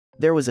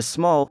There was a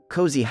small,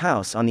 cozy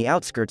house on the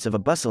outskirts of a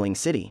bustling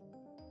city.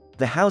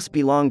 The house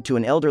belonged to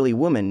an elderly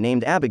woman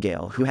named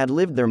Abigail who had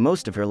lived there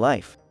most of her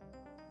life.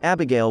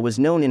 Abigail was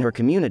known in her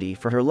community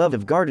for her love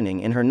of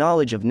gardening and her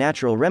knowledge of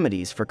natural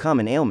remedies for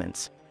common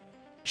ailments.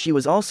 She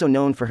was also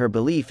known for her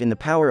belief in the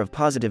power of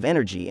positive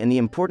energy and the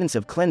importance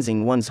of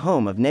cleansing one's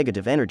home of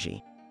negative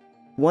energy.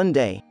 One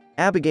day,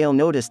 Abigail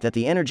noticed that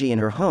the energy in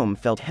her home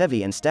felt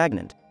heavy and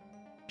stagnant.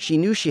 She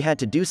knew she had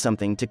to do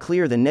something to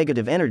clear the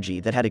negative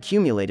energy that had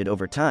accumulated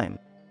over time.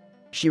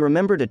 She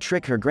remembered a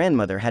trick her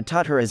grandmother had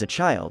taught her as a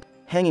child,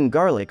 hanging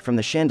garlic from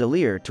the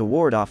chandelier to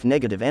ward off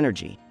negative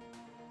energy.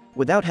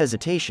 Without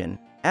hesitation,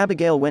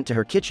 Abigail went to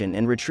her kitchen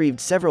and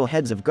retrieved several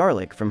heads of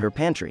garlic from her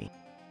pantry.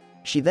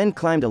 She then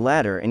climbed a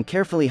ladder and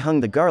carefully hung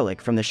the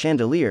garlic from the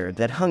chandelier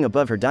that hung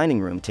above her dining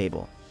room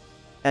table.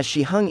 As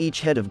she hung each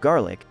head of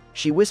garlic,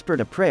 she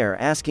whispered a prayer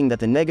asking that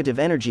the negative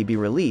energy be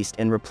released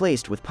and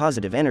replaced with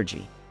positive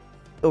energy.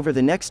 Over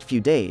the next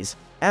few days,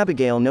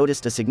 Abigail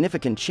noticed a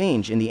significant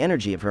change in the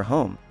energy of her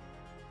home.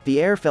 The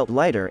air felt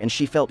lighter and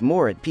she felt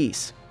more at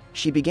peace.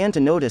 She began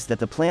to notice that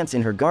the plants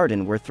in her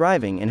garden were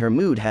thriving and her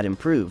mood had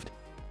improved.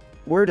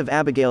 Word of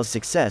Abigail's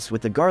success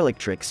with the garlic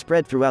trick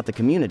spread throughout the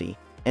community,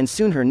 and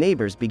soon her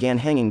neighbors began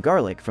hanging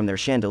garlic from their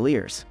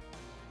chandeliers.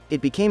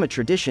 It became a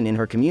tradition in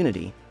her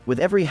community, with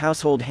every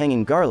household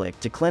hanging garlic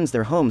to cleanse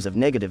their homes of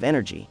negative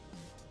energy.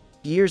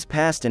 Years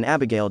passed and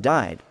Abigail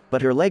died,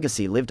 but her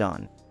legacy lived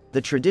on. The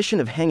tradition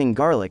of hanging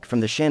garlic from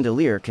the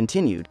chandelier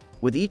continued,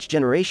 with each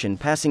generation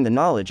passing the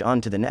knowledge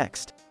on to the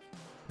next.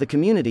 The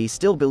community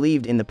still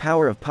believed in the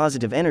power of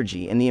positive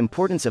energy and the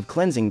importance of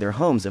cleansing their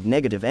homes of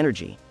negative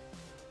energy.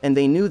 And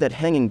they knew that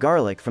hanging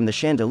garlic from the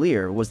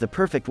chandelier was the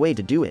perfect way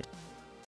to do it.